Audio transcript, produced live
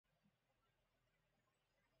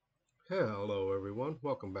Hello everyone,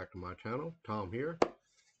 welcome back to my channel. Tom here,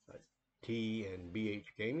 T&BH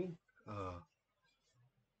Gaming. Uh,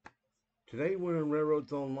 Today we're in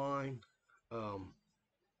Railroads Online.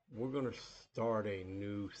 We're going to start a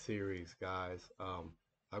new series, guys.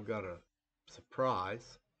 I've got a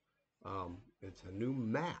surprise. It's a new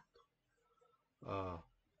map. Uh,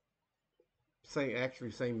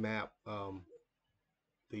 same map.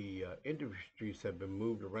 The industries have been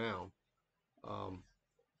moved around. Um,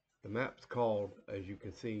 The map's called, as you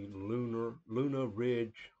can see, Luna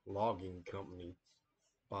Ridge Logging Company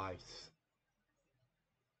by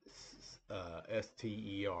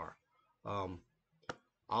STER. Um,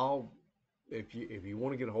 I'll if you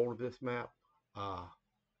want to get a hold of this map, uh,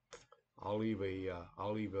 I'll leave a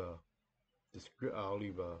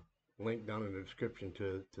link down in the description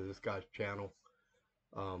to this guy's channel.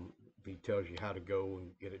 He tells you how to go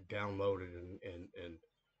and get it downloaded and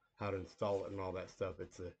how to install it and all that stuff.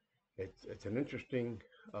 It's an interesting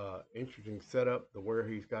setup. The where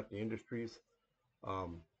he's got the industries,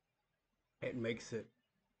 um, it makes it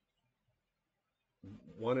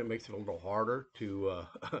it makes it a little harder to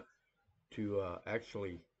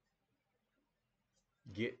actually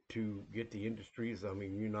get the industries. I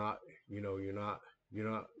mean, you're not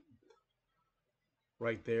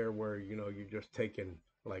right there where you're just taking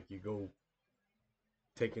like you go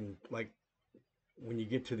taking like when you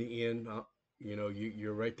get to the end.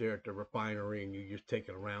 You're right there at the refinery and you just take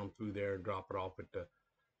it around through there and drop it off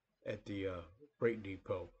at the freight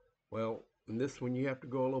depot. Well, in this one you have to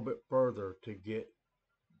go a little bit further to get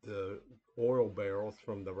the oil barrels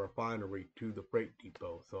from the refinery to the freight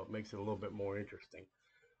depot, so it makes it a little bit more interesting.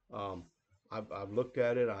 Um, I've looked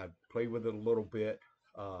at it, I've played with it a little bit.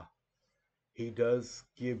 Uh, he does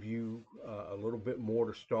give you a little bit more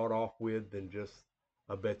to start off with than just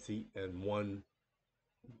a Betsy and one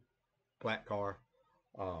flat car,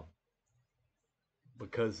 uh,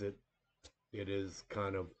 because it is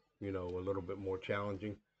kind of a little bit more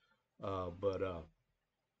challenging. But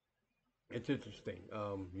it's interesting.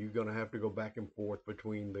 You're gonna have to go back and forth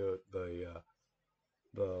between the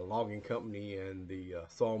logging company and the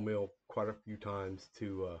sawmill quite a few times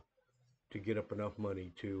to get up enough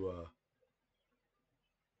money to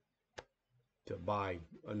buy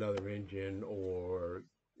another engine or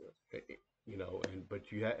and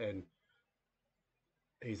but you and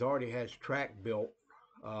he's already has track built.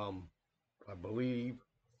 um, I believe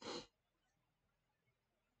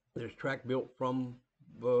there's track built from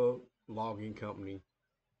the logging company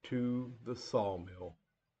to the sawmill,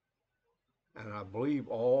 and I believe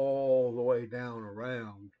all the way down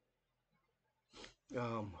around.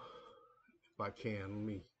 If I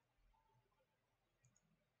can,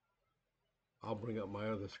 I'll bring up my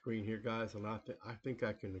other screen here, guys, and I think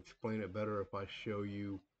I can explain it better if I show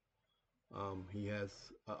you. He has,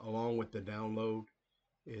 along with the download,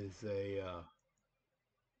 is a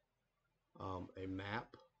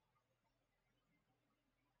map.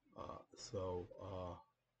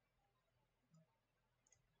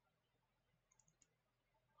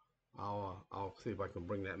 I'll see if I can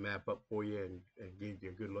bring that map up for you and give you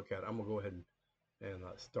a good look at it. I'm gonna go ahead and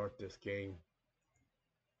start this game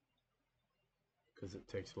because it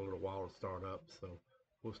takes a little while to start up. So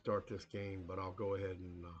we'll start this game, but I'll go ahead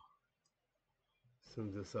and as soon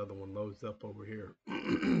as this other one loads up over here.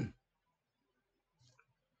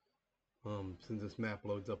 Since this map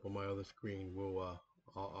loads up on my other screen,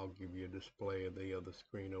 I'll give you a display of the other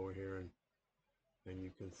screen over here, and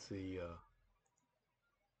you can see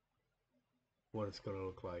what it's going to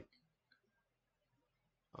look like.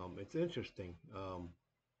 It's interesting.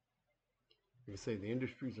 Like I say, the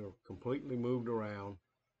industries are completely moved around.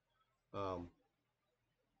 Um,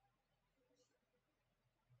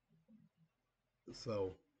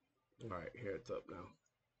 so, all right, here it's up now.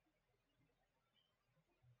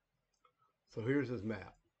 So here's his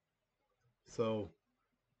map. So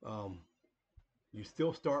you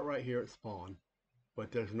still start right here at spawn,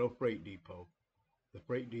 but there's no freight depot. The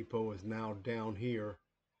freight depot is now down here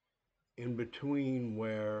in between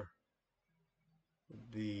where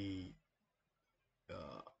the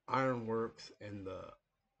ironworks and the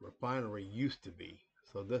refinery used to be.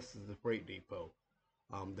 So this is the freight depot.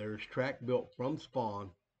 There's track built from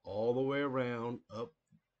spawn all the way around up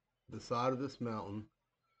the side of this mountain,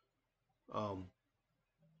 um,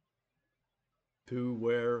 to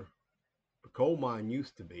where the coal mine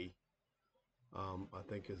used to be. I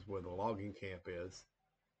think is where the logging camp is.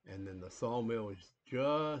 And then the sawmill is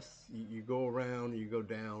just, you go around, you go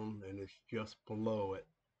down, and it's just below it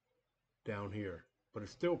down here. But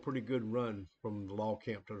it's still a pretty good run from the log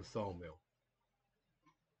camp to the sawmill.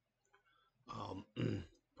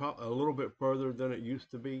 a little bit further than it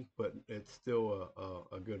used to be, but it's still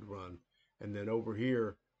a good run. And then over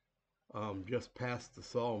here, just past the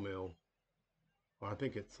sawmill, or I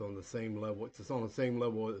think it's on the same level. It's on the same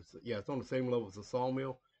level as, yeah, it's on the same level as the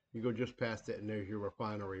sawmill. You go just past it, and there's your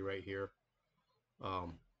refinery right here. I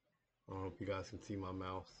don't know if you guys can see my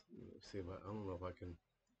mouse. Let's see if I don't know if I can.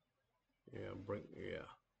 Yeah,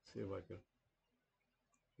 see if I can.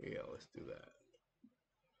 Yeah, let's do that.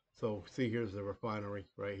 So see, here's the refinery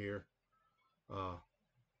right here,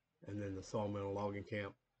 and then the sawmill and logging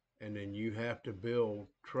camp, and then you have to build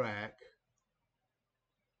track.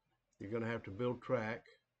 You're gonna have to build track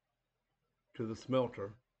to the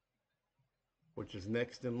smelter, which is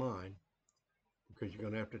next in line, because you're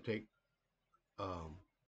gonna have to take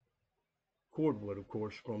cordwood, of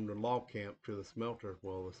course, from the log camp to the smelter.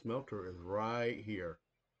 Well, the smelter is right here.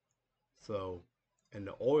 So, and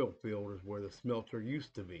the oil field is where the smelter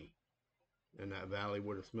used to be, in that valley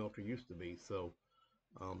where the smelter used to be. So,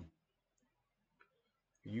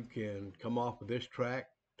 you can come off of this track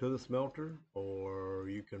to the smelter, or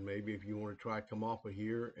you can maybe, if you want to try, come off of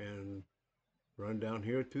here and run down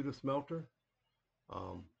here to the smelter.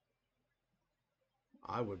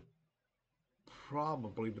 I would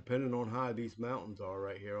probably, depending on how these mountains are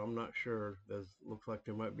right here, I'm not sure. Looks like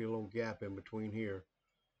there might be a little gap in between here.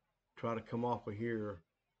 Try to come off of here,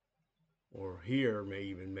 or here,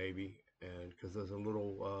 maybe, and because there's a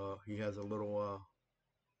little, he has a little,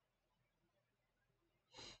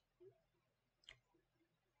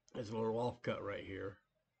 there's a little offcut right here,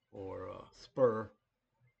 or spur,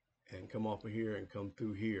 and come off of here and come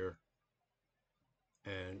through here,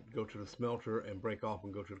 and go to the smelter and break off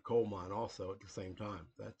and go to the coal mine also at the same time.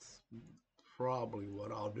 That's probably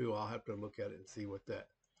what I'll do. I'll have to look at it and see what that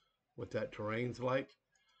terrain's like.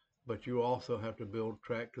 But you also have to build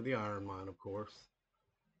track to the iron mine, of course.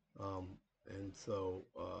 And so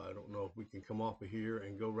I don't know if we can come off of here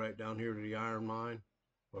and go right down here to the iron mine,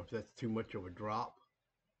 or if that's too much of a drop,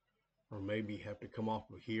 or maybe have to come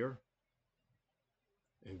off of here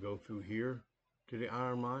and go through here to the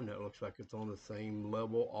iron mine. That looks like it's on the same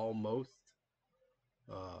level almost.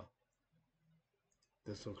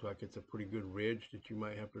 This looks like it's a pretty good ridge that you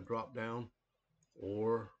might have to drop down,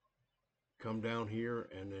 or come down here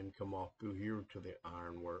and then come off through here to the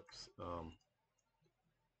iron works.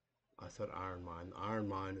 I said iron mine. The iron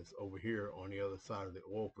mine is over here on the other side of the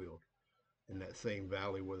oil field, in that same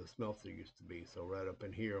valley where the smelter used to be. So right up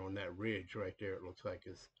in here on that ridge right there, it looks like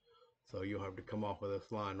is. So you'll have to come off of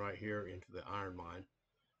this line right here into the iron mine,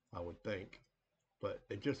 I would think. But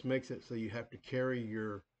it just makes it so you have to carry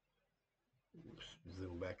your,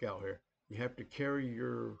 zoom back out here, you have to carry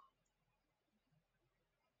your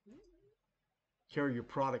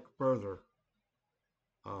product further,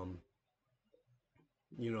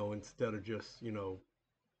 instead of just,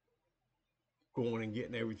 going and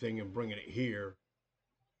getting everything and bringing it here,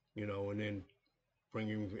 and then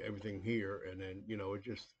bringing everything here, and then,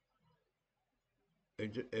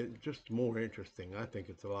 it's just more interesting. I think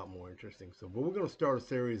it's a lot more interesting. So, but we're going to start a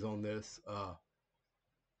series on this,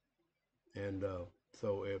 and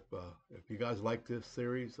so if you guys like this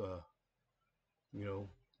series, give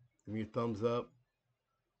me a thumbs up,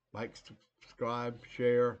 like, subscribe,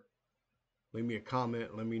 share, leave me a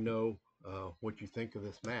comment, let me know what you think of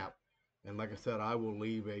this map. And like I said, I will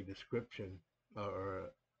leave a description,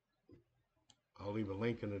 or I'll leave a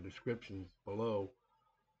link in the descriptions below,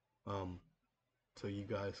 so you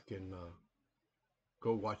guys can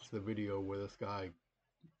go watch the video where this guy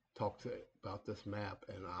talks about this map.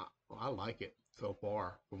 And I like it so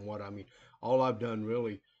far. From what I mean, all I've done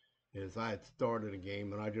really is I had started a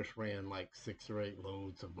game and I just ran like 6 or 8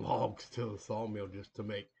 loads of logs to the sawmill just to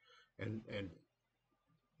make, and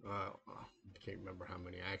I can't remember how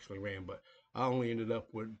many I actually ran, but I only ended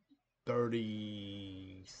up with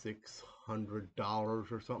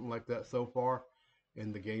 $3,600 or something like that so far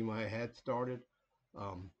in the game I had started.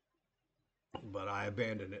 But I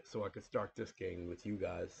abandoned it so I could start this game with you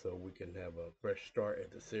guys, so we can have a fresh start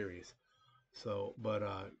at the series. So, but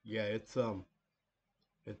yeah, it's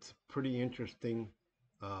pretty interesting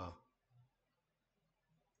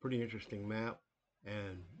map,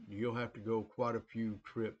 and you'll have to go quite a few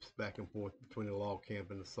trips back and forth between the log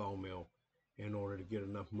camp and the sawmill in order to get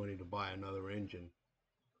enough money to buy another engine.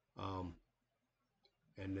 And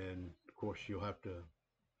then of course you'll have to,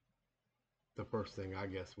 the first thing I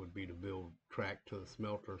guess would be to build track to the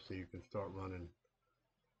smelter so you can start running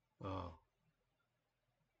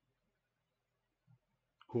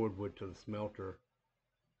cordwood to the smelter,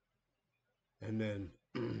 and then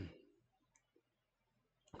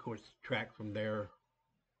of course track from there,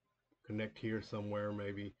 connect here somewhere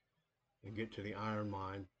maybe, and get to the iron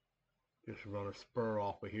mine. Just run a spur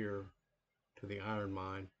off of here to the iron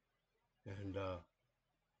mine, and so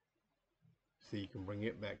you can bring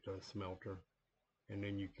it back to the smelter, and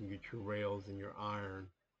then you can get your rails and your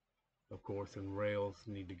iron, of course. And rails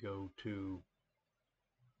need to go to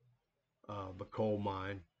the coal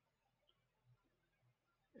mine,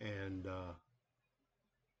 and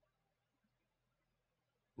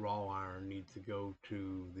raw iron needs to go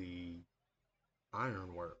to the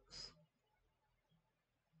iron works.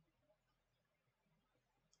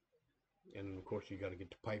 And of course, you got to get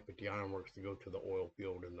the pipe at the ironworks to go to the oil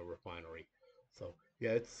field and the refinery. So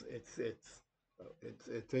yeah, it's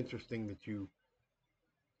interesting that you're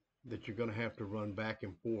going to have to run back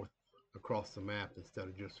and forth across the map instead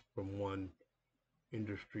of just from one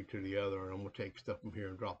industry to the other. And I'm going to take stuff from here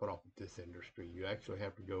and drop it off at this industry. You actually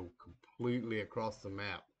have to go completely across the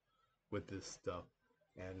map with this stuff,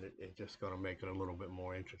 and it's just going to make it a little bit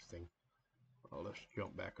more interesting. Let's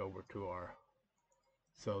jump back over to our.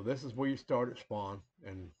 So this is where you start at spawn,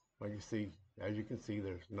 and like you see, as you can see,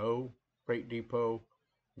 there's no freight depot,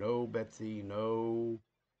 no Betsy, no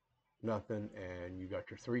nothing, and you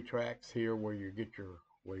got your 3 tracks here where you get your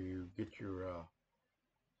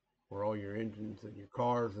where all your engines and your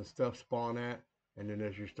cars and stuff spawn at, and then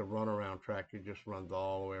there's just a runaround track. It just runs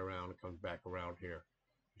all the way around and comes back around here.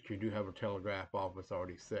 But you do have a telegraph office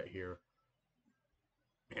already set here,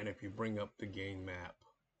 and if you bring up the game map,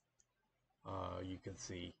 you can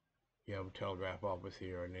see you have a telegraph office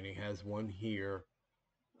here, and then he has one here.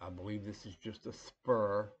 I believe this is just a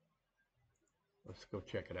spur. Let's go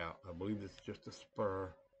check it out. I believe this is just a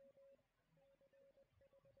spur.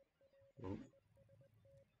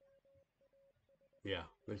 Yeah,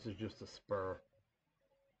 this is just a spur.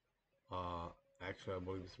 Actually, I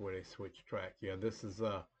believe this is where they switch track. Yeah, this is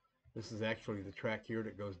actually the track here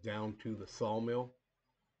that goes down to the sawmill,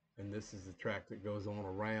 and this is the track that goes on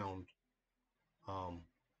around.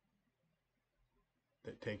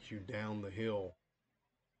 That takes you down the hill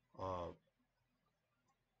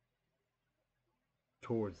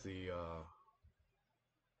towards the.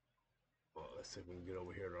 Well, let's see if we can get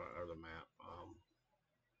over here to our other map.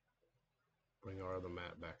 Bring our other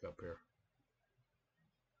map back up here.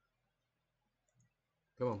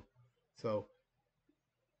 Come on. So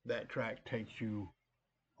that track takes you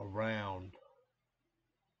around.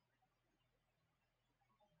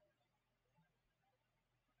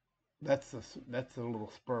 That's the little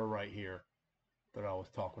spur right here that I was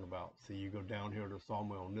talking about. So you go down here to the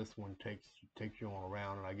sawmill, and this one takes you on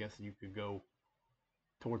around, and I guess you could go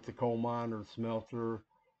towards the coal mine or the smelter,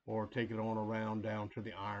 or take it on around down to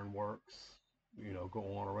the iron works. You know,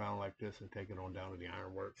 go on around like this and take it on down to the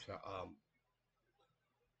iron works.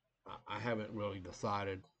 I haven't really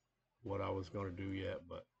decided what I was going to do yet,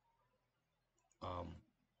 but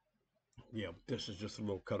yeah, this is just a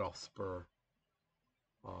little cutoff spur.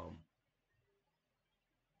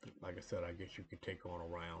 Like I said, I guess you could take on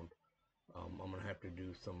around. I'm gonna have to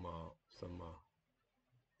do some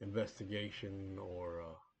investigation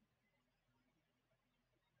or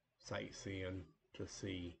sightseeing to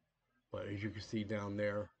see. But as you can see down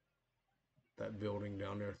there, that building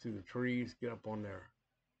down there through the trees, get up on there.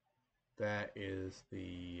 That is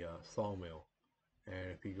the sawmill.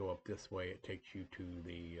 And if you go up this way, it takes you to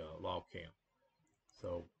the log camp.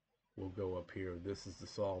 So we'll go up here. This is the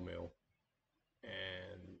sawmill,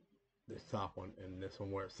 and this top one, and this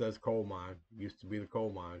one where it says coal mine, used to be the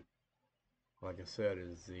coal mine. Like I said,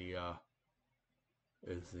 is the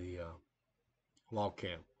log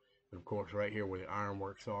camp. And of course, right here where the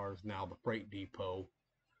ironworks are is now the freight depot,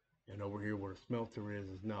 and over here where the smelter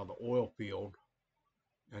is now the oil field.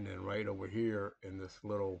 And then right over here in this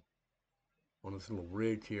little on this little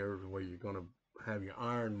ridge here is where you're going to have your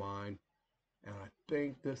iron mine. And I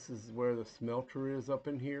think this is where the smelter is up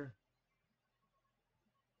in here.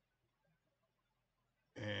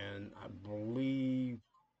 And I believe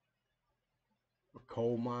the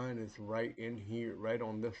coal mine is right in here, right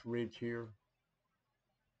on this ridge here,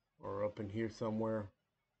 or up in here somewhere,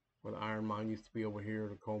 where the iron mine used to be over here,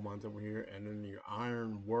 the coal mine's over here, and then your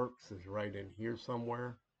iron works is right in here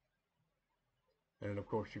somewhere. And of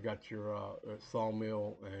course you got your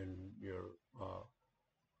sawmill and your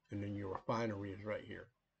and then your refinery is right here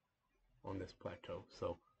on this plateau.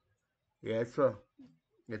 So yeah, it's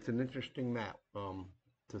an interesting map,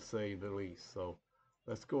 to say the least. So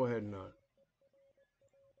let's go ahead and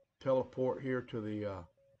teleport here to the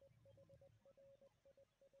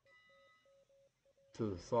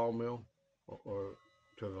sawmill, or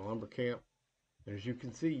to the lumber camp. And as you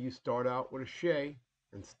can see, you start out with a Shay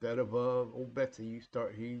instead of old Betsy. You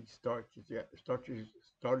start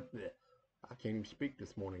there. I can't even speak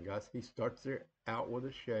this morning, guys. He starts it out with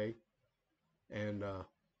a shay, and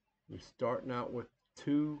you're starting out with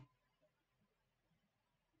two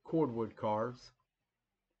cordwood cars,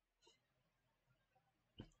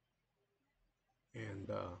 and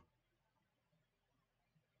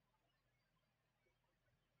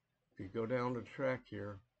if you go down the track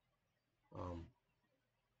here, um,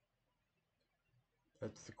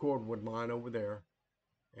 that's the cordwood line over there,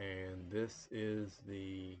 and this is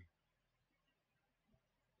the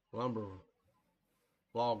lumber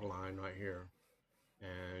log line right here.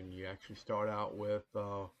 And you actually start out with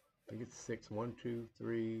I think it's six, 1, 2,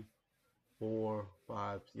 3, 4,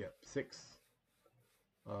 5, yep,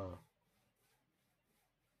 uh,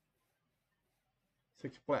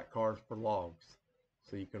 6 flat cars for logs,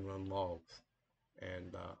 so you can run logs.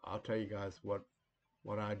 And I'll tell you guys what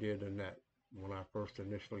I did in that when I first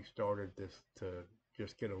initially started this to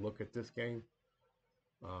just get a look at this game.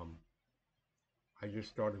 um, I just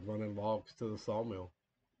started running logs to the sawmill,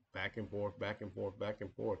 back and forth, back and forth, back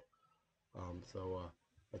and forth. So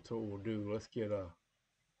that's what we'll do. Let's get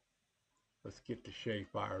the shay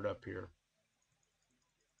fired up here.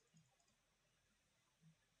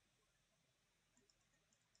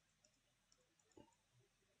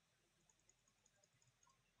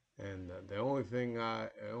 And the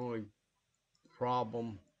only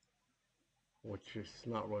problem, which is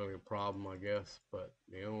not really a problem, I guess, but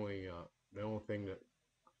the only thing that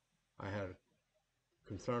I had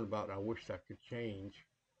concern about, and I wish I could change,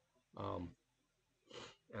 um,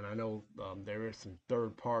 and I know there is some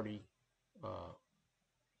third-party uh,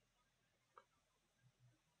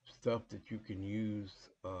 stuff that you can use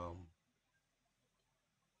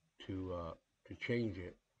to change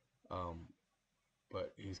it. Um,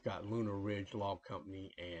 but he's got Lunar Ridge Log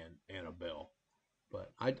Company and Annabelle.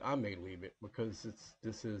 But I may leave it because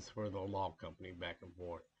this is for the log company back and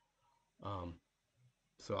forth. Um,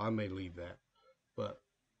 so I may leave that. But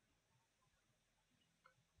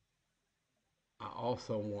I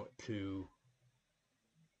also want to,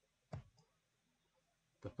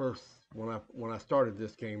 the first when I started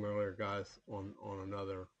this game earlier, guys, on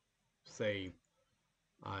another save,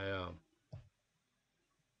 I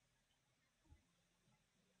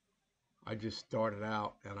I just started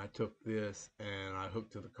out and I took this and I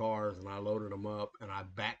hooked to the cars and I loaded them up and I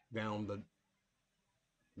backed down the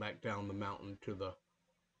mountain to the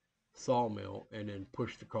sawmill and then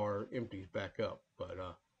pushed the car empties back up. But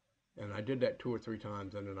and I did that 2 or 3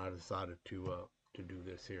 times, and then I decided to do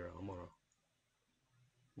this here. I'm gonna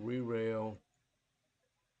re-rail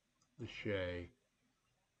the shay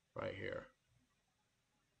right here.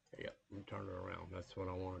 Yep, and turn her around. That's what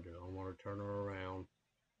I want to do. I want to turn her around.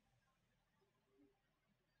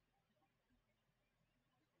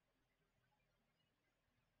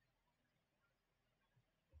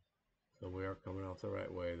 So we are coming out the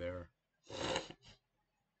right way there.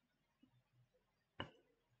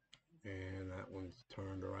 And that one's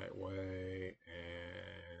turned the right way,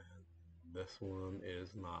 and this one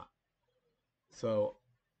is not. So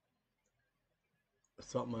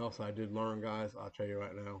something else I did learn, guys, I'll tell you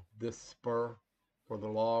right now, this spur for the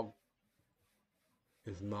log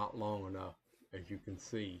is not long enough, as you can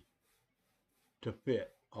see, to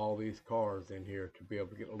fit all these cars in here to be able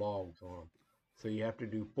to get logs on them. So you have to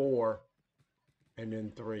do 4 and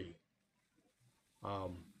then 3.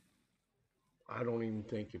 Um, I don't even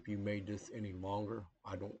think if you made this any longer,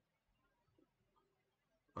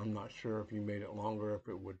 I'm not sure if you made it longer if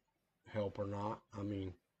it would help or not. I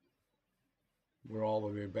mean, we're all the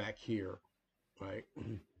way back here, right?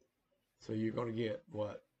 So you're going to get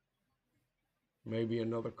what? Maybe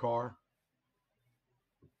another car.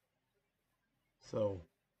 So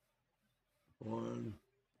 1,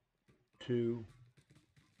 2,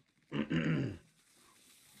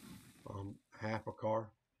 half a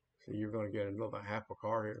car. So you're going to get another half a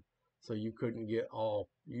car here. So you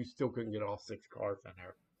still couldn't get all 6 cars in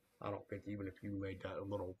there. I don't think, even if you made that a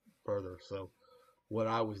little further. So what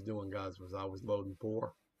I was doing, guys, was I was loading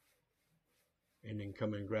 4 and then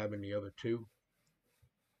coming and grabbing the other 2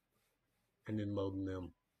 and then loading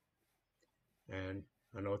them. And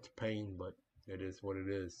I know it's a pain, but it is what it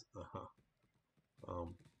is.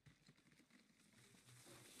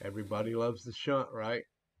 Everybody loves the shunt, right?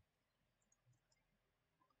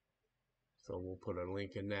 So we'll put a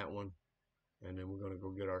link in that one. And then we're going to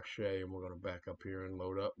go get our shay, and we're going to back up here and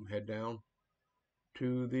load up and head down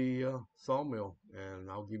to the sawmill. And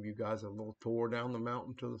I'll give you guys a little tour down the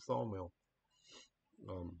mountain to the sawmill.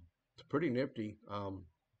 It's pretty nifty.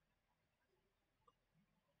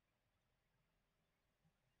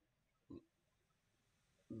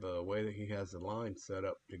 The way that he has the line set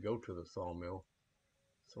up to go to the sawmill.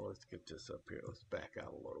 So let's get this up here. Let's back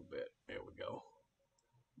out a little bit. There we go.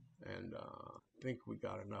 And I think we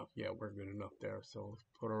got enough. Yeah, we're good enough there. So let's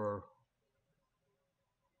put our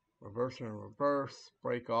reverser in reverse,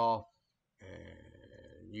 break off,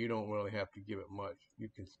 and you don't really have to give it much. You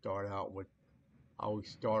can start out with, I always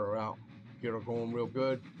start her out, get her going real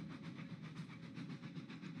good.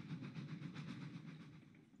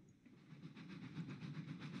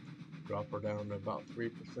 Drop her down to about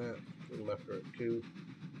 3%. We left her at 2.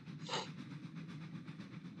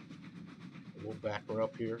 We'll back her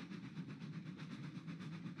up here.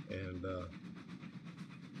 And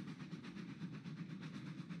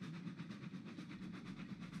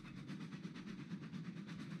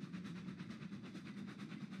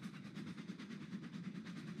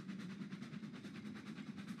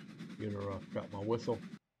get her up. Got my whistle.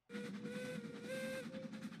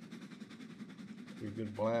 Pretty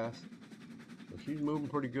good blast. So she's moving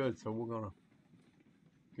pretty good, so we're gonna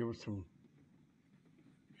give her some,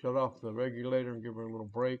 shut off the regulator and give her a little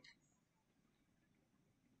break.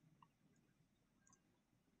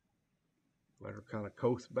 Let her kind of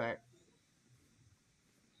coast back.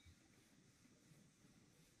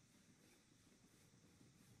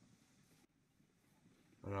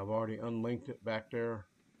 And I've already unlinked it back there,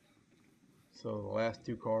 so the last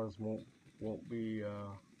 2 cars won't be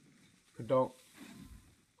kadunk.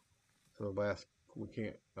 So the last, we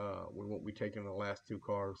can't, we won't be taking the last 2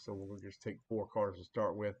 cars, so we'll just take 4 cars to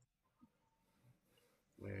start with.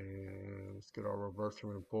 And let's get our reverser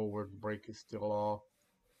moving forward. Brake is still off.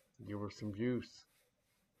 Give her some juice.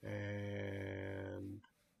 And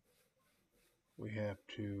we have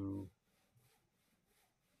to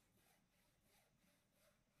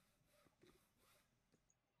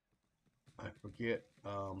I forget,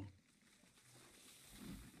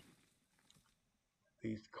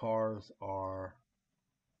 these cars are,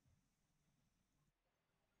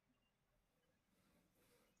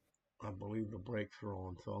 I believe the brakes are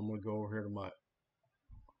on, so I'm going to go over here to my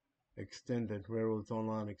extended, Railroads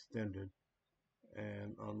Online extended,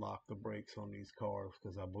 and unlock the brakes on these cars,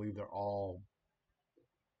 because I believe they're all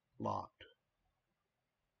locked.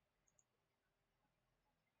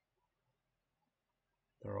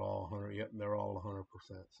 They're all 100, yep, they're all 100%,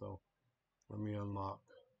 so let me unlock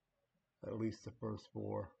at least the first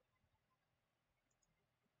 4.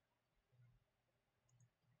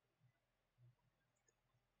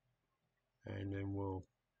 And then we'll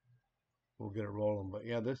get it rolling. But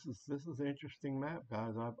yeah, this is an interesting map,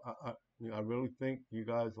 guys. I really think you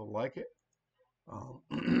guys will like it.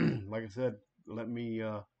 Like I said, let me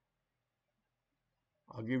I'll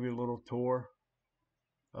give you a little tour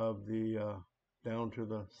of the down to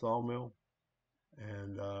the sawmill,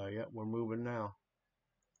 and yeah, we're moving now.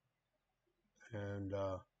 And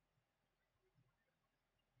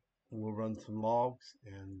we'll run some logs,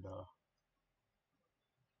 and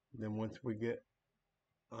then once we get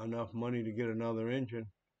enough money to get another engine,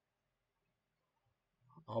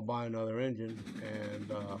 I'll buy another engine, and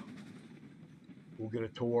we'll get a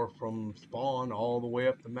tour from spawn all the way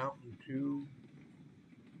up the mountain to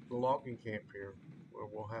the logging camp here, where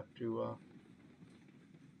we'll have to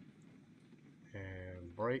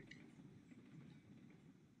and brake.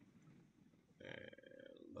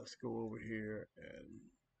 And let's go over here, and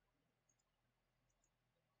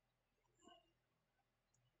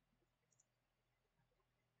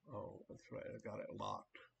oh, that's right, I got it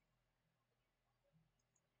locked.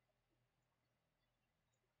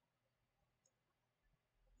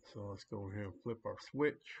 So let's go over here and flip our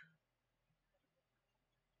switch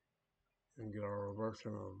and get our reverser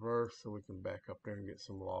in reverse, so we can back up there and get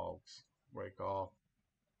some logs. Break off.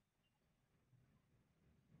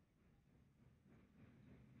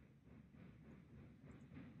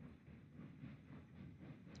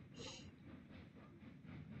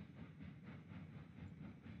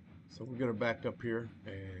 So we'll get her backed up here,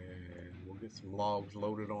 and we'll get some logs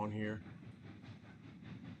loaded on here.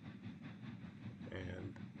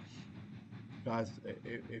 And guys,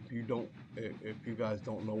 if you guys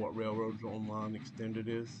don't know what Railroads Online Extended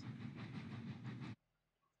is,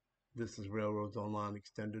 this is Railroads Online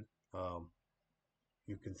Extended.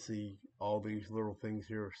 You can see all these little things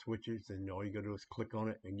here are switches, and all you gotta do is click on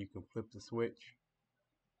it, and you can flip the switch.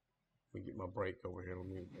 Let me get my brake over here. Let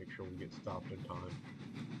me make sure we get stopped in time.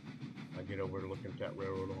 I get over looking at that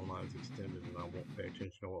Railroad Online's Extended, and I won't pay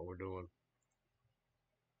attention to what we're doing.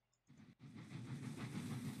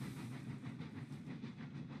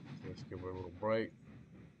 So let's give her a little break.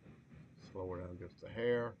 Slow her down just a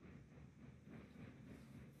hair.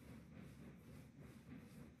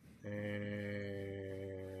 And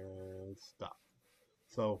stop.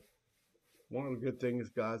 So one of the good things,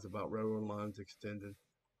 guys, about Railroad Lines Extended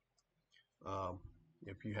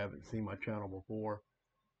If you haven't seen my channel before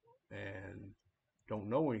and don't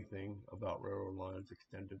know anything about Railroad Lines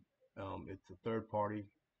Extended, it's a third party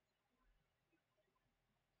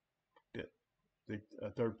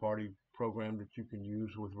program that you can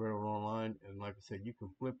use with Railroad Online. And like I said, you can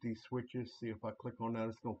flip these switches. See, if I click on that,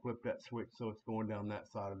 it's going to flip that switch so it's going down that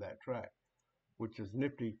side of that track, which is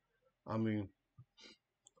nifty. I mean,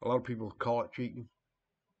 a lot of people call it cheating.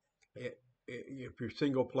 If you're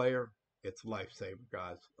single player, it's a lifesaver,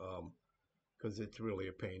 guys, because it's really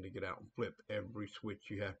a pain to get out and flip every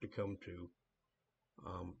switch you have to come to.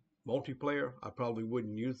 Multiplayer, I probably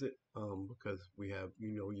wouldn't use it because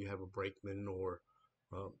you have a brakeman or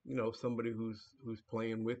somebody who's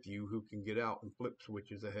playing with you who can get out and flip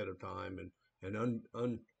switches ahead of time and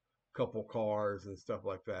uncouple cars and stuff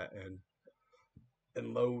like that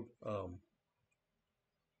and load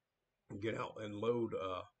get out and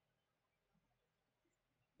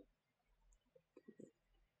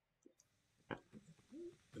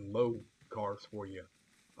load cars for you.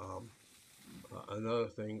 Another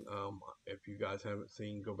thing, if you guys haven't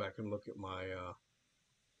seen, go back and look at my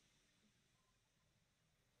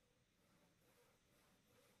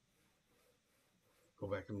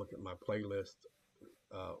playlist.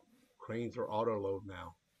 Cranes are auto load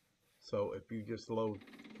now, so if you just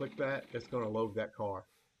click that, it's going to load that car.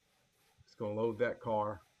 It's going to load that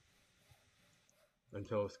car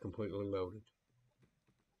until it's completely loaded.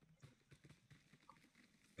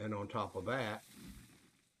 And on top of that,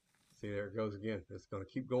 see, there it goes again. It's going to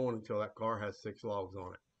keep going until that car has 6 logs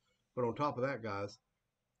on it. But on top of that, guys,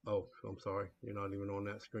 oh, I'm sorry, you're not even on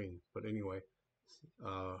that screen. But anyway,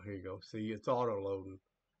 here you go. See, it's auto loading.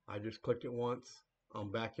 I just clicked it once. I'm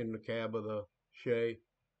back in the cab of the Shay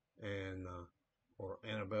and or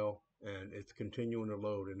Annabelle, and it's continuing to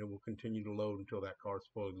load, and it will continue to load until that car is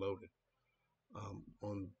fully loaded.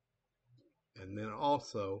 And then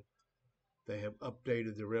also, they have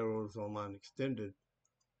updated the Railroads Online Extended.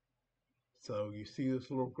 So you see this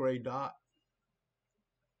little gray dot?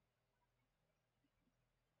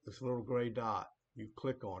 This little gray dot, you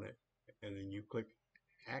click on it, and then you click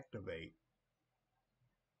activate.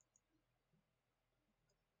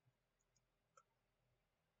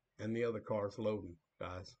 And the other car is loading,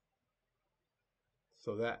 guys.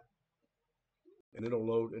 So and it'll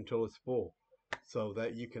load until it's full, so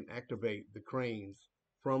that you can activate the cranes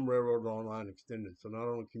from Railroad Online Extended. So not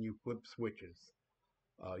only can you flip switches,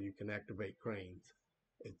 you can activate cranes.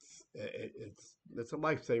 It's a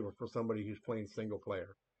lifesaver for somebody who's playing single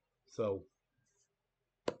player. So,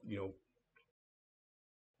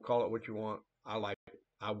 call it what you want. I like it.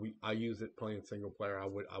 I use it playing single player. I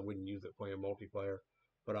wouldn't use it playing multiplayer,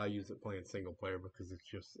 but I use it playing single player because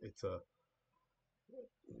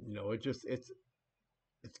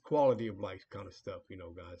it's quality of life kind of stuff,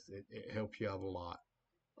 guys. It helps you out a lot.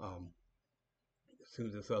 As soon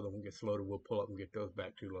as this other one gets loaded, we'll pull up and get those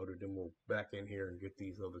back 2 loaded. Then we'll back in here and get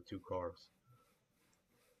these other 2 cars.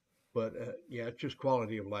 But yeah, it's just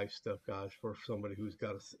quality of life stuff, guys, for somebody who's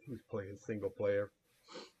playing single player.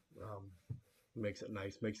 Makes it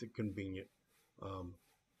nice, makes it convenient.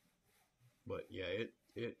 But yeah,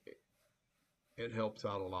 it helps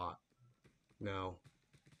out a lot. Now,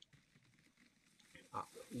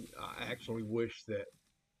 I actually wish that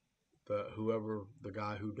the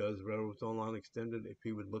guy who does Railroads Online Extended, if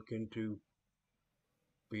he would look into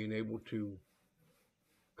being able to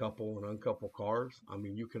couple and uncouple cars. I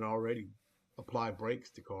mean, you can already apply brakes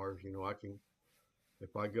to cars.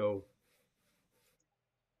 If I go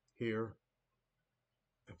here,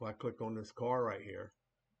 if I click on this car right here,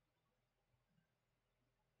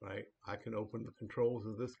 right, I can open the controls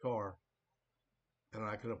of this car and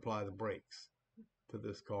I can apply the brakes to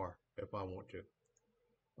this car if I want to.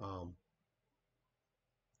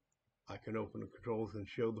 I can open the controls and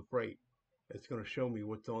show the freight. It's going to show me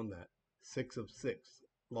what's on that 6 of 6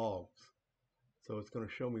 logs. So it's going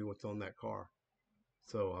to show me what's on that car.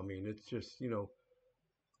 So, I mean, it's just,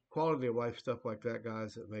 quality of life stuff like that,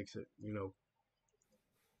 guys. It makes it,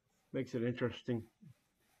 makes it interesting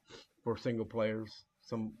for single players.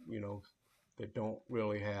 Some, that don't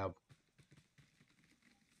really have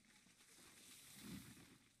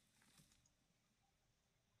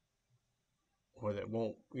or that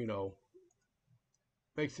won't,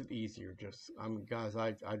 makes it easier. Just, I mean, guys,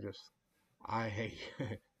 I hate,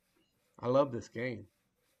 I love this game,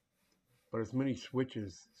 but as many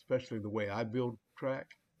switches, especially the way I build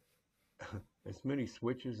track, as many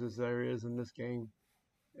switches as there is in this game,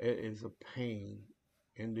 it is a pain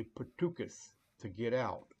in the patukas to get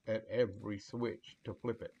out at every switch to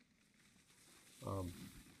flip it.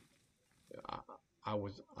 I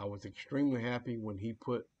was extremely happy when he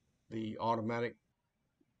put the automatic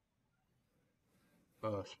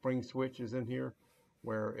spring switch is in here,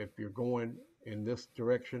 where if you're going in this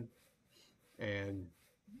direction and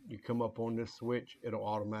you come up on this switch, it'll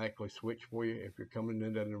automatically switch for you if you're coming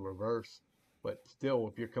in it in reverse. But still,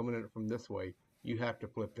 if you're coming in it from this way, you have to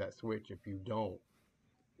flip that switch. If you don't,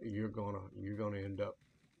 you're gonna end up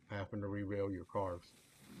having to re-rail your cars.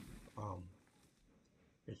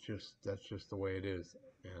 That's just the way it is.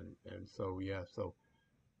 And so yeah, so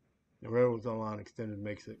the Railroads Online Extended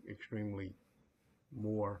makes it extremely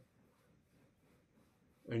more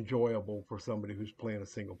enjoyable for somebody who's playing a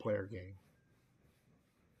single player game.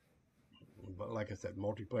 But like I said,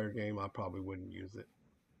 multiplayer game, I probably wouldn't use it.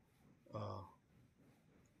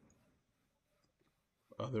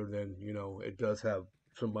 Other than, you know, it does have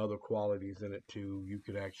some other qualities in it too. You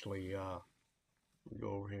could actually go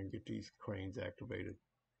over here and get these cranes activated.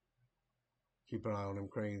 Keep an eye on them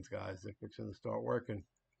cranes, guys. They're fixing to start working.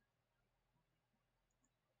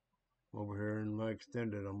 Over here in my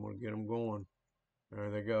extended, I'm gonna get them going.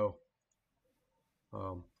 There they go.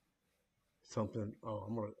 Something. Oh,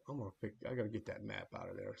 I'm gonna pick. I gotta get that map out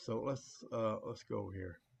of there. So let's go over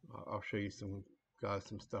here. I'll show you some guys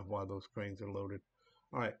some stuff while those cranes are loaded.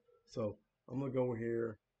 All right. So I'm gonna go over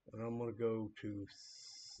here and I'm gonna go to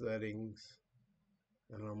settings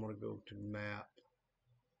and I'm gonna go to map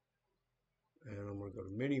and I'm gonna go to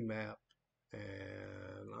mini map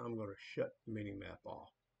and I'm gonna shut mini map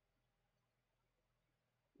off.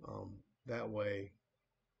 That way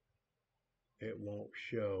it won't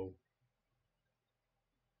show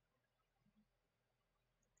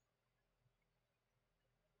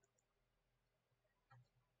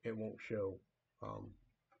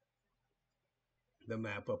the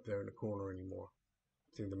map up there in the corner anymore.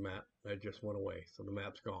 See the map that just went away, so the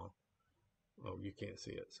map's gone. Oh, you can't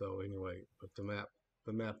see it. So anyway, but the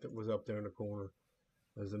map that was up there in the corner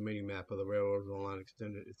as a mini map of the Railroads Online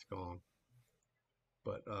Extended, it's gone.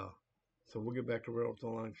 But so we'll get back to Railroads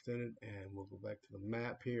Online Extended and we'll go back to the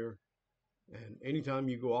map here. And anytime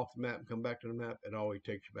you go off the map and come back to the map, it always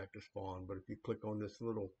takes you back to spawn. But if you click on this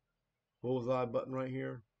little bullseye button right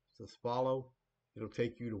here, it says follow, it'll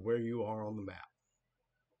take you to where you are on the map.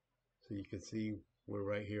 So you can see we're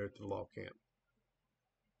right here at the log camp.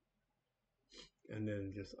 And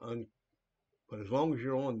then just but as long as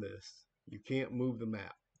you're on this, you can't move the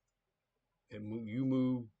map. And when you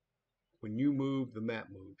move, the map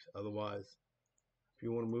moves. Otherwise, if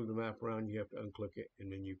you want to move the map around, you have to unclick it,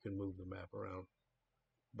 and then you can move the map around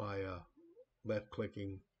by left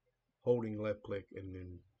clicking, holding left click, and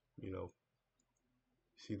then, you know,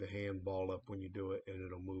 see the hand ball up when you do it, and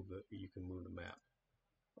it'll move you can move the map.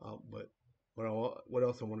 But what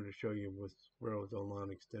else I wanted to show you was Railroads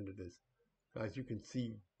Online Extended is, guys, you can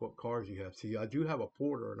see what cars you have. See, I do have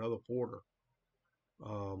another porter.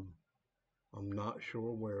 I'm not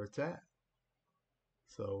sure where it's at.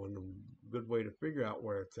 So, and a good way to figure out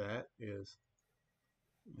where it's at is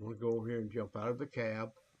I'm going to go over here and jump out of the cab,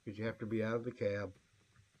 because you have to be out of the cab,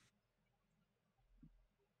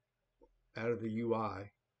 out of the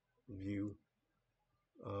UI view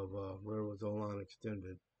of Railroads Online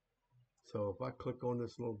Extended. So if I click on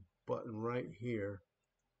this little button right here,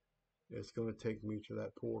 it's going to take me to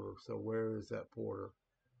that porter. So where is that porter?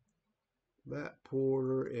 That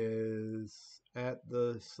porter is at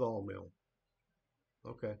the sawmill.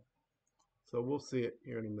 Okay. So we'll see it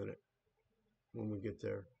here in a minute when we get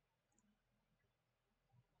there.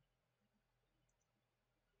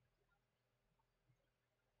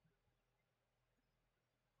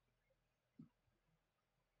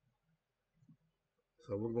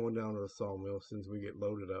 So we're going down to the sawmill as soon as we get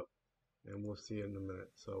loaded up, and we'll see it in a minute.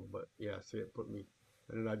 So, but yeah, see it put me,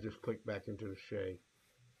 and then I just click back into the shade,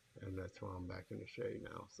 and that's why I'm back in the shade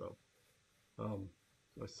now. So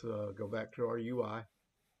let's go back to our UI,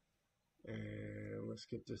 and let's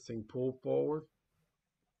get this thing pulled forward.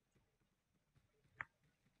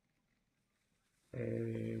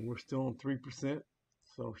 And we're still on 3%,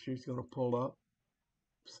 so she's going to pull up,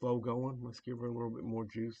 slow going. Let's give her a little bit more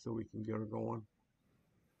juice so we can get her going.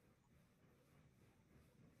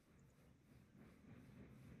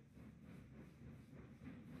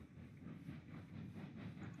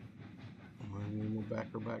 And then we'll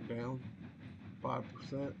back her back down,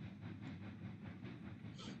 5%.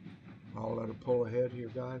 I'll let her pull ahead here,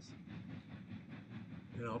 guys.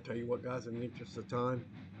 And I'll tell you what, guys, in the interest of time,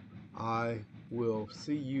 I will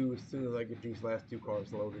see you as soon as I get these last two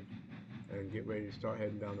cars loaded and get ready to start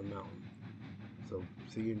heading down the mountain. So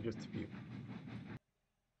see you in just a few.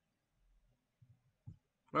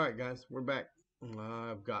 All right, guys, we're back.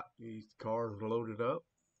 I've got these cars loaded up,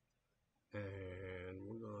 and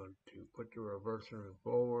we're gonna going to put the reverser in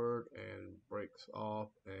forward and brakes off,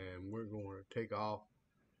 and we're going to take off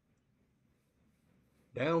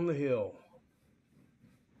down the hill.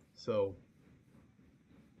 So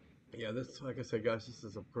yeah, this, like I said, guys, this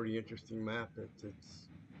is a pretty interesting map. It's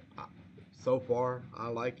so far I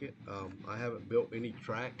like it. I haven't built any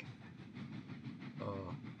track,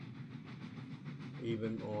 uh,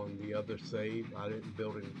 even on the other save. I didn't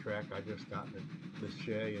build any track. I just got in the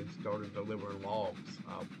shed and started delivering logs.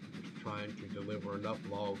 I was trying to deliver enough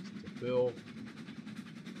logs to fill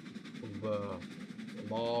the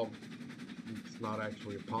log. It's not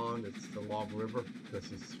actually a pond, it's the log river.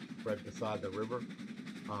 This is right beside the river.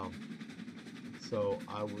 Um, so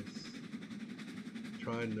I was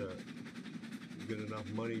trying to get enough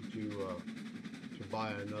money to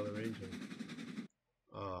buy another engine,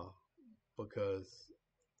 because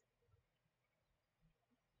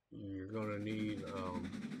you're gonna need,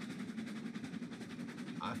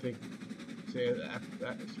 I think, see,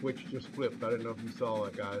 that switch just flipped. I didn't know if you saw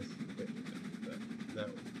that, guys. That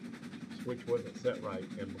switch wasn't set right,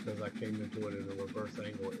 and because I came into it in a reverse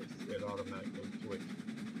angle, it automatically switched.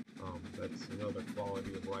 That's another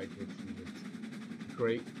quality of light issue that's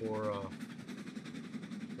great for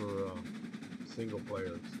single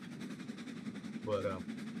players. But I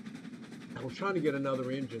was trying to get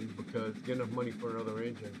another engine, because get enough money for another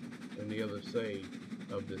engine in the other save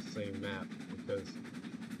of this same map, because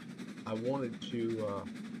I wanted to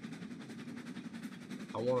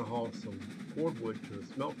haul some cordwood to the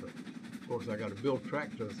smelter. Of course, I got to build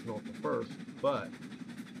track to the smelter first, but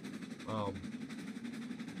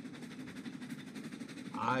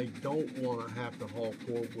I don't want to have to haul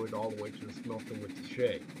cordwood all the way to the smelter with the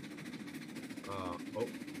shed. Oh,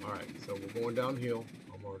 all right. So we're going downhill.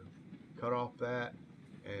 I'm going to cut off that,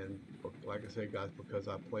 and like I said, guys, because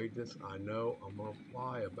I played this, I know I'm going to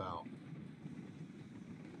apply about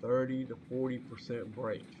 30 to 40%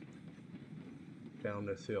 brake down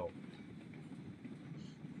this hill.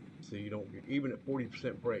 So you don't get, even at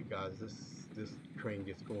 40% brake, guys, this train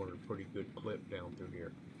gets going at a pretty good clip down through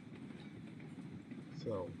here.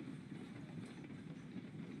 So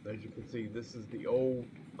as you can see, this is the old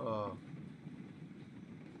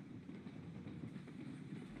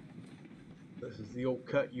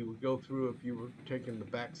cut you would go through if you were taking the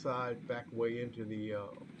back way into the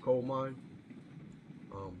coal mine.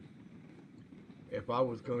 If I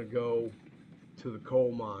was going to go to the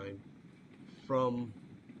coal mine from,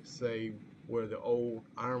 say, where the old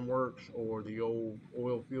ironworks or the old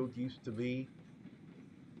oil field used to be,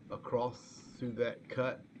 across through that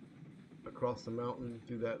cut, across the mountain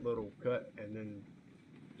through that little cut, and then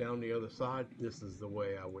down the other side, this is the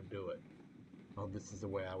way I would do it. This is the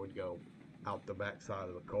way I would go out the back side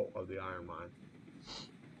of the iron mine.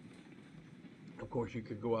 Of course, you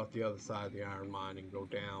could go out the other side of the iron mine and go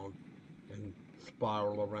down and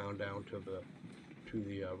spiral around down to the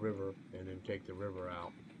river, and then take the river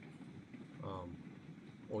out.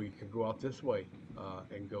 Or you could go out this way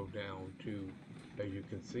and go down to, as you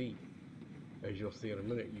can see, as you'll see in a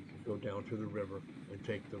minute, you can go down to the river and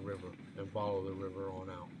take the river and follow the river on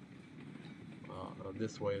out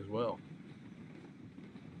this way as well.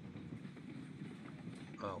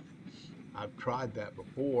 I've tried that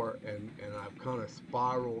before, and I've kind of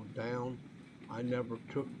spiraled down. I never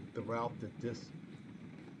took the route that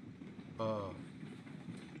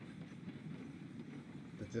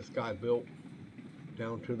this guy built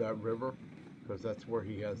down to that river, because that's where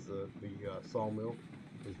he has the sawmill,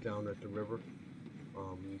 is down at the river.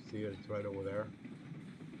 You see it, it's right over there.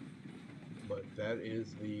 But that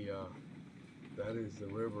is the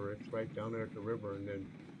river. It's right down there at the river, and then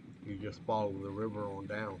you just follow the river on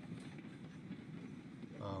down.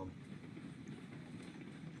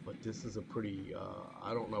 But this is a pretty,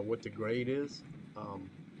 I don't know what the grade is. I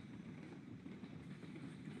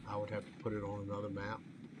would have to put it on another map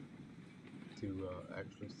to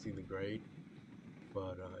actually see the grade.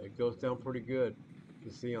 But it goes down pretty good.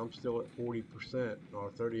 You see, I'm still at 40% or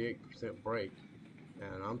 38% brake,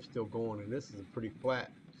 and I'm still going, and this is a pretty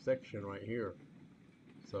flat section right here.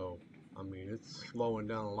 So, I mean, it's slowing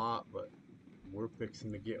down a lot, but we're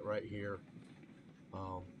fixing to get right here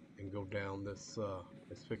and go down this.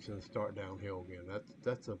 It's fixing to start downhill again.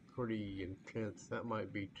 That's a pretty intense. That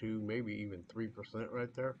might be 2, maybe even 3%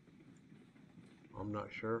 right there. I'm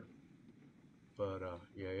not sure, but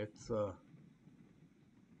yeah, it's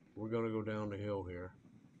we're gonna go down the hill here,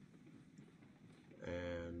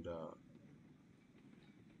 and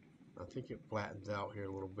I think it flattens out here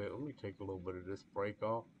a little bit. Let me take a little bit of this brake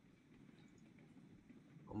off.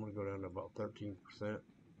 I'm gonna go down to about 13%,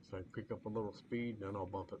 so I pick up a little speed, then I'll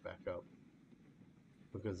bump it back up,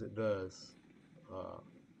 because it does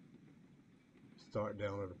start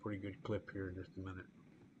down at a pretty good clip here in just a minute.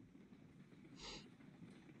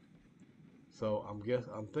 So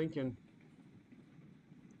I'm thinking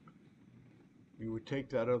you would take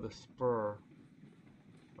that other spur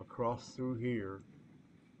across through here,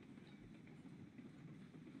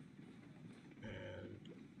 and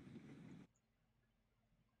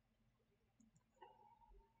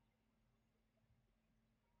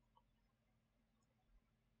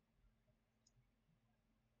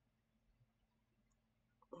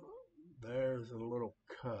there's a little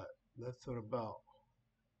cut. That's at about,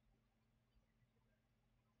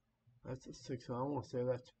 that's a 600, I want to say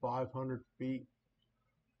that's 500 feet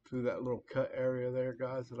through that little cut area there,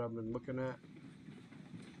 guys, that I've been looking at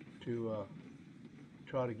to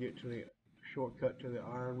try to get to the shortcut to the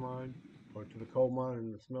iron mine, or to the coal mine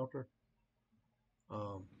and the smelter.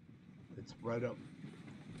 It's right up,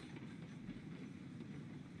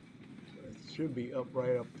 it should be up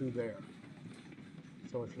right up through there.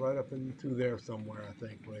 So it's right up in through there somewhere, I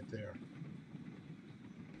think, right there.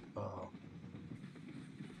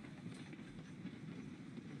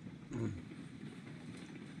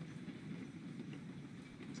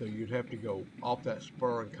 So you'd have to go off that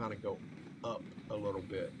spur and kind of go up a little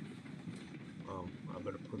bit. I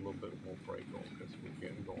better put a little bit more brake on because we're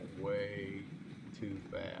getting going way too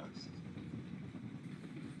fast.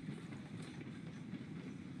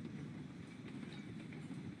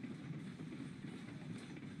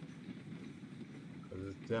 Because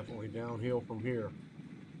it's definitely downhill from here.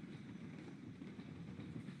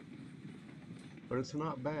 But it's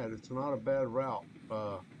not bad. It's not a bad route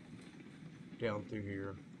down through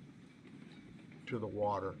here to the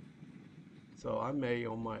water. So I may,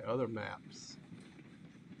 on my other maps,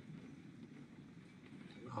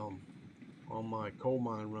 on my coal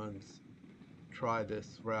mine runs, try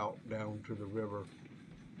this route down to the river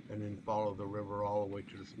and then follow the river all the way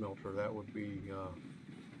to the smelter. That would be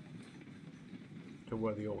to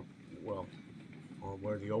where the old, well,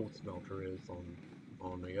 where the old smelter is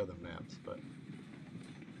on the other maps, but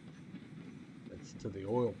it's to the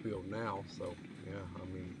oil field now. So yeah, I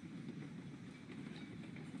mean,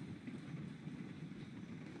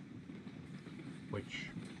 which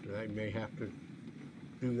I may have to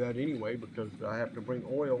do that anyway, because I have to bring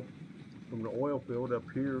oil from the oil field up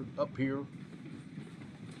here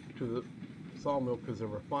to the sawmill, because the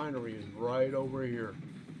refinery is right over here.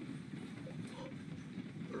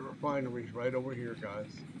 The refinery's right over here,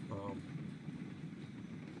 guys.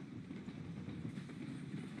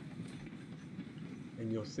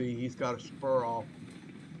 And you'll see he's got a spur off.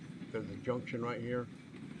 There's a junction right here,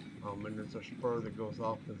 and there's a spur that goes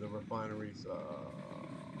off to the refineries.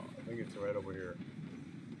 I think it's right over here.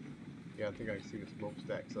 Yeah, I think I can see the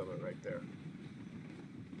smokestacks of it right there.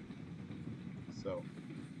 So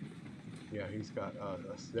yeah, he's got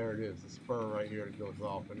there it is, the spur right here that goes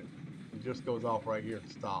off, and it just goes off right here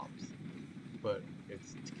and stops. But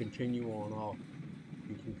it's to continue on off.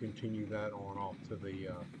 You can continue that on off to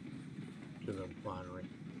the refinery.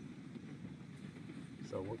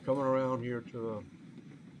 So we're coming around here to the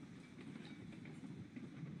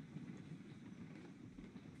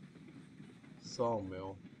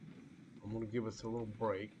sawmill. I'm going to give us a little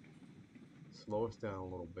break, slow us down a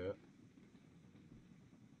little bit,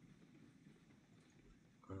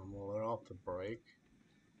 and I'm going to let off the brake,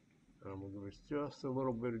 and I'm going to give us just a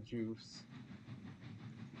little bit of juice.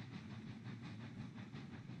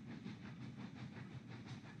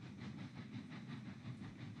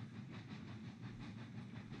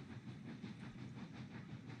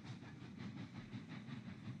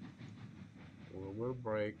 A little bit of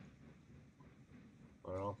brake,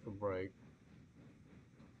 let off the brake.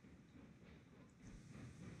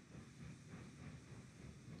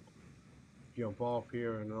 Jump off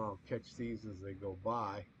here, and I'll catch these as they go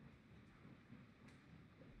by.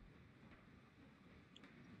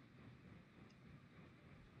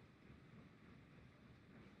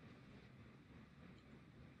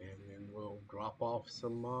 And then we'll drop off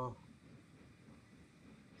some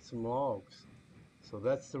logs. So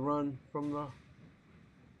that's the run from the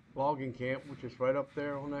logging camp, which is right up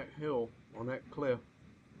there on that hill, on that cliff,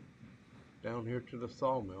 down here to the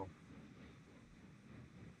sawmill.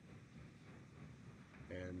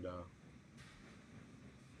 And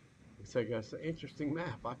it's like, it's an interesting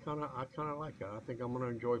map. I kind of like it. I think I'm gonna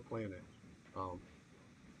enjoy playing it.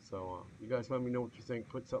 So you guys let me know what you think.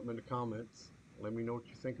 Put something in the comments. Let me know what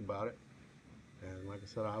you think about it. And like I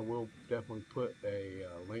said, I will definitely put a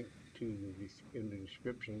link to in the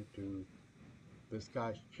description to this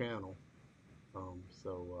guy's channel.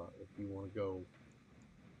 So if you want to go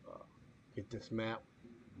get this map,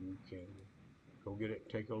 you can go get it,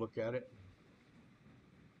 take a look at it,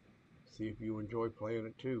 see if you enjoy playing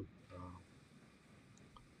it too.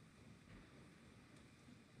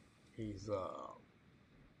 He's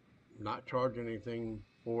not charging anything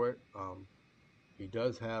for it. He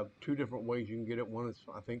does have two different ways you can get it. One is,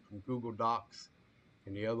 I think, from Google Docs,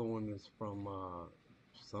 and the other one is from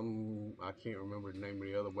I can't remember the name of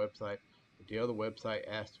the other website, but the other website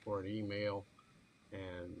asked for an email,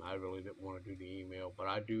 and I really didn't want to do the email, but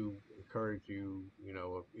I do encourage you,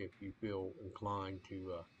 if you feel inclined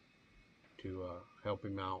to help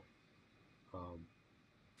him out, um,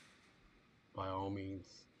 by all means,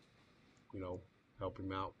 you know, help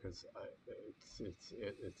him out, because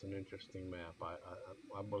it's an interesting map.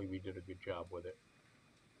 I believe he did a good job with it.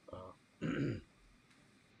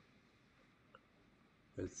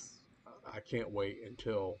 It's I can't wait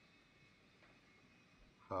until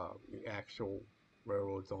the actual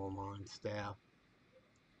Railroads Online staff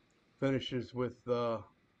finishes with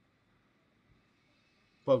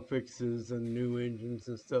bug fixes and new engines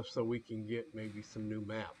and stuff, so we can get maybe some new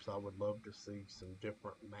maps. I would love to see some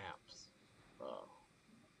different maps,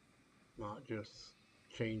 not just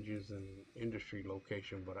changes in industry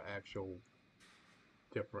location, but an actual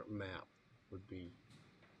different map would be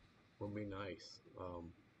nice.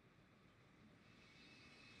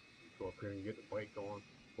 Go up here and get the brake on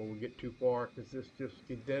before we get too far, because this just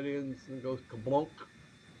get dead ends and goes kablunk.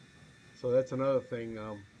 So that's another thing.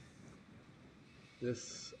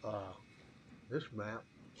 This map,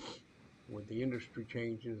 with the industry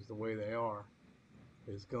changes the way they are,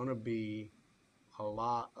 is going to be a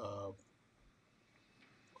lot of.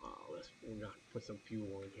 We're going to put some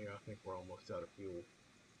fuel in here. I think we're almost out of fuel.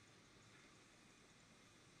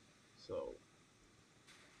 So.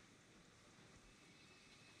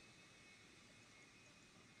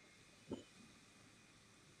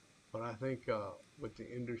 But I think with the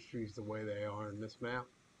industries the way they are in this map,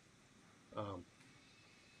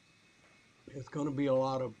 it's going to be a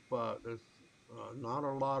lot of, there's not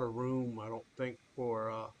a lot of room, I don't think,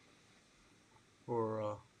 for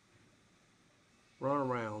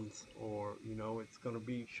runarounds, or, it's going to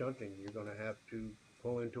be shunting. You're going to have to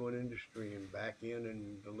pull into an industry and back in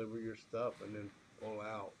and deliver your stuff and then pull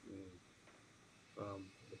out. And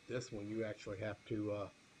with this one, you actually have to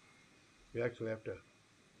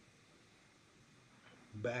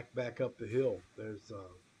back up the hill. There's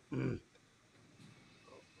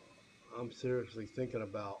I'm seriously thinking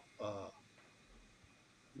about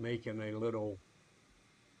making a little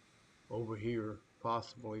over here,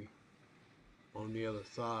 possibly on the other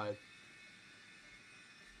side.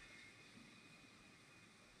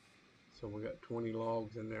 So we got 20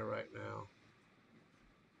 logs in there right now.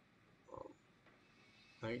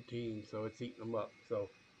 19, so it's eating them up. So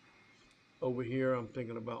over here, I'm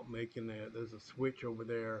thinking about making there's a switch over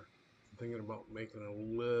there. I'm thinking about making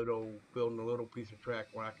building a little piece of track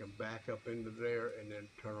where I can back up into there and then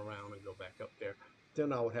turn around and go back up there.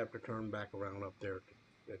 Then I would have to turn back around up there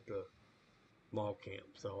at the log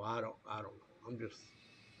camp. So I don't know.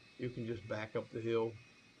 You can just back up the hill,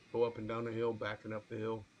 go up and down the hill, backing up the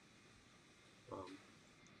hill.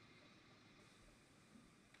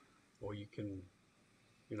 Or you can,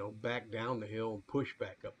 back down the hill and push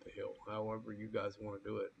back up the hill. However you guys want to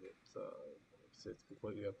do it, it's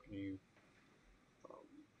completely up to you.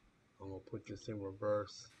 I'm gonna put this in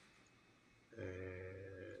reverse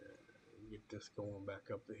and get this going back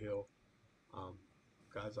up the hill.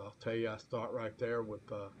 Guys, I'll tell you, I start right there with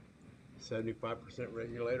 75%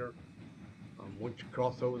 regulator. Once you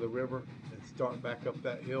cross over the river and start back up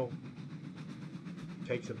that hill, it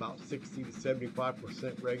takes about 60 to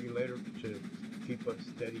 75% regulator to keep a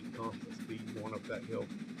steady, constant speed going up that hill.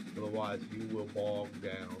 Otherwise, you will bog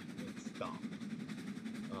down and stop.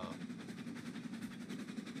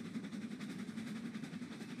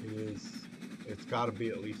 It's got to be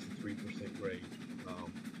at least a 3% grade,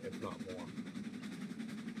 if not more.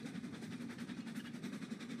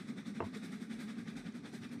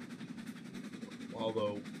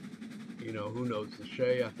 Although, who knows? The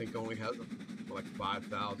Shea, I think, only has like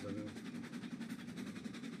 5,000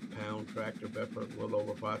 pound tractor effort, a little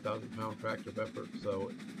over 5,000 pound tractor effort.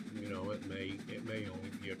 So, it may only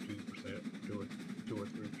be a 2%, 2 or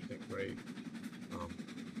 3% grade.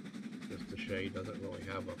 Just the Shea doesn't really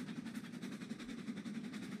have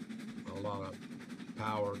a lot of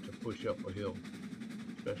power to push up a hill,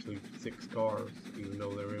 especially 6 cars, even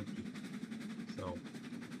though they're empty. So,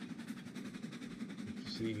 you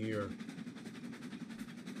see here,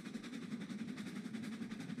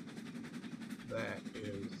 that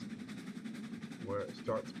is where it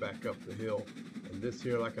starts back up the hill. And this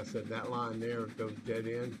here, like I said, that line there goes dead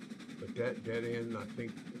end, but that dead end, I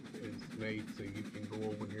think, is made so you can go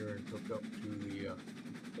over here and hook up to the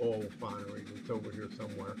oil refinery that's over here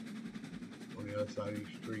somewhere on the other side of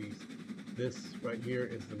these trees. This right here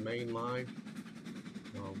is the main line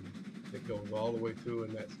that goes all the way through,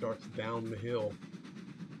 and that starts down the hill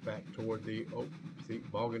back toward the, oh, see,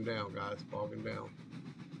 bogging down, guys, bogging down.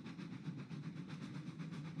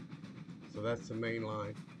 So that's the main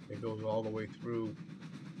line. It goes all the way through,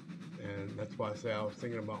 and that's why I say I was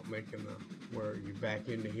thinking about making where you back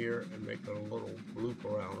into here and make a little loop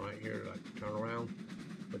around right here, like turn around.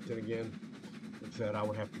 But then again, it said I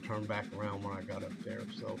would have to turn back around when I got up there.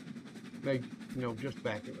 So maybe, you know, just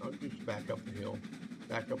back up the hill,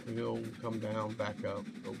 come down, back up.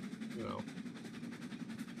 So, you know,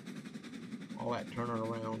 all that turning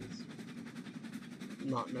around is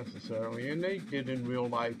not necessarily, and they did in real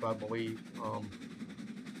life, I believe.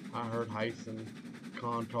 I heard Heiss and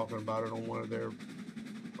Khan talking about it on one of their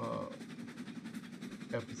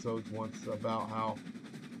episodes once about how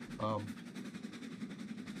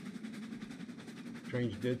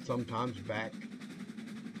trains did sometimes back,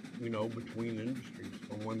 you know, between industries,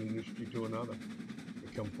 from one industry to another.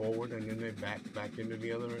 They come forward and then they back into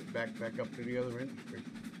the other, back up to the other industry.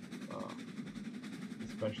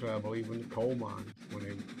 Especially, I believe, in the coal mines, when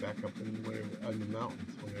they back up in the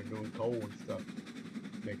mountains, when they're doing coal and stuff,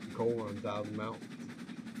 making coal runs out of the mountains.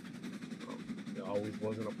 There always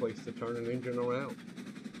wasn't a place to turn an engine around.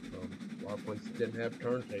 A lot of places didn't have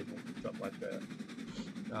turntables and stuff like that.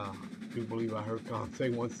 I do believe I heard Khan say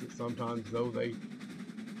once that sometimes, though, they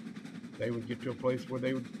would get to a place where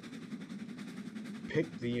they would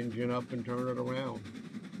pick the engine up and turn it around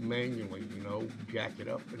manually, you know, jack it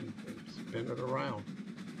up and spin it around.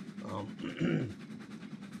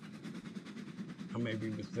 I may be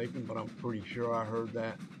mistaken, but I'm pretty sure I heard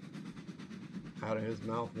that out of his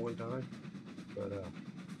mouth one time. But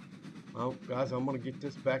well, guys, I'm gonna get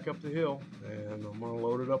this back up the hill, and I'm gonna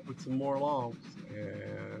load it up with some more logs,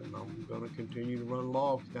 and I'm gonna continue to run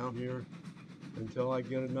logs down here until I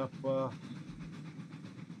get enough. I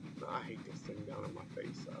hate this thing down in my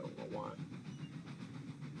face. I don't know why.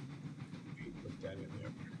 I hate to put that in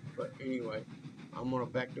there. But anyway, I'm gonna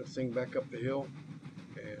back this thing back up the hill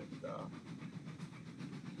and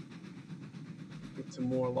get some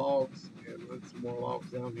more logs and run some more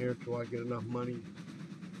logs down here till I get enough money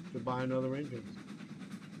to buy another engine.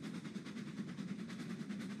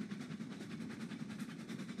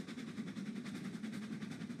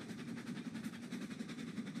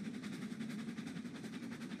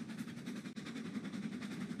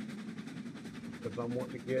 Because I'm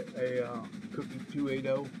wanting to get a Cookie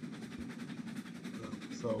 280.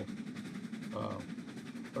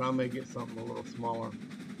 But I may get something a little smaller.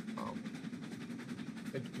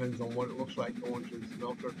 It depends on what it looks like going to the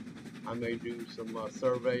smelter. I may do some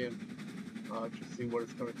surveying to see what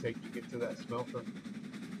it's going to take to get to that smelter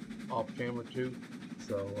off camera too.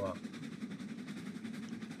 So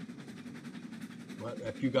but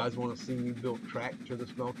if you guys want to see me build track to the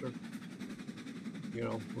smelter, you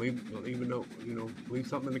know, leave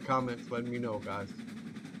something in the comments letting me know, guys.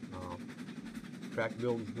 Track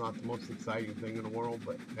build is not the most exciting thing in the world,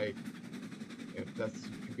 but hey, if that's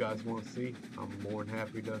what you guys want to see, I'm more than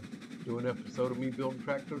happy to do an episode of me building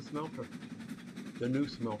track to the smelter, the new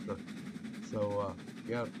smelter. So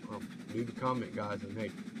yeah, leave a comment, guys, and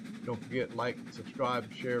hey, don't forget, like,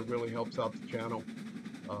 subscribe, share. Really helps out the channel.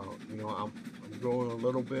 You know, I'm growing a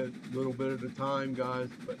little bit at a time, guys,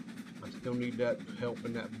 but I still need that help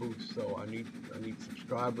and that boost. So I need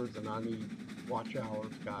subscribers and I need watch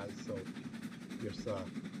hours, guys. So just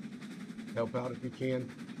help out if you can.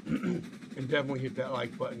 And definitely hit that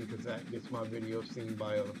like button, because that gets my videos seen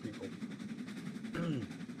by other people.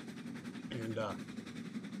 And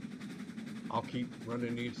I'll keep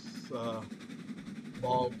running these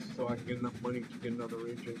logs so I can get enough money to get another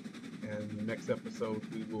engine. And the next episode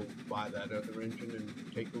we will buy that other engine and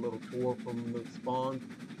take a little tour from the spawn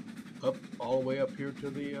up all the way up here to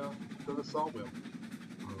the sawmill.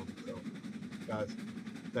 So guys,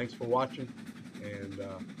 thanks for watching, and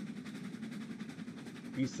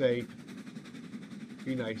be safe,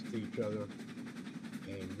 be nice to each other,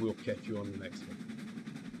 and we'll catch you on the next one.